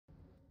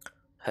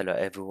Hello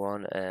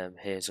everyone,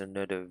 here's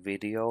another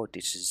video.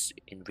 This is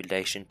in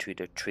relation to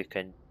the trick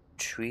and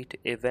treat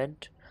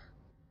event.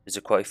 There's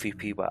quite a few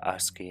people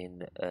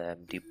asking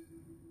the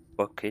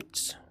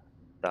buckets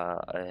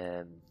that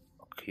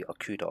I'll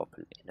cue that up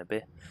in a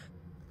bit.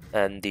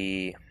 And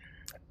the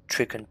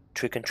trick and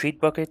treat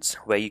buckets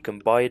where you can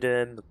buy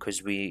them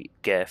because we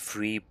get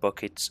free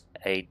buckets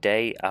a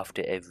day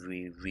after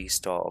every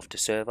restart of the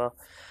server.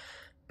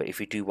 But if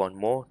you do want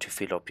more to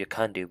fill up your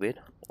candy with,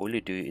 all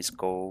you do is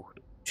go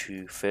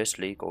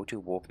to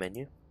warp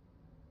menu,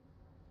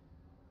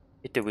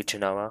 hit the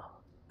witching hour,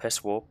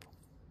 press warp,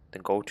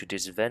 then go to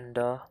this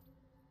vendor,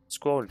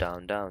 scroll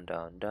down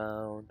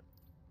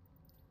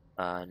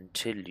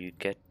until you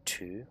get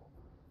to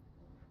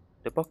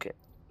the bucket,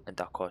 and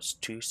that costs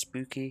 2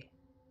 spooky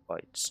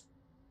bytes.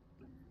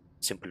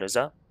 Simple as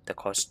that. That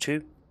costs 2,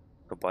 you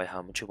can buy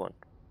how much you want.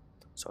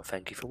 So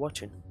thank you for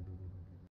watching.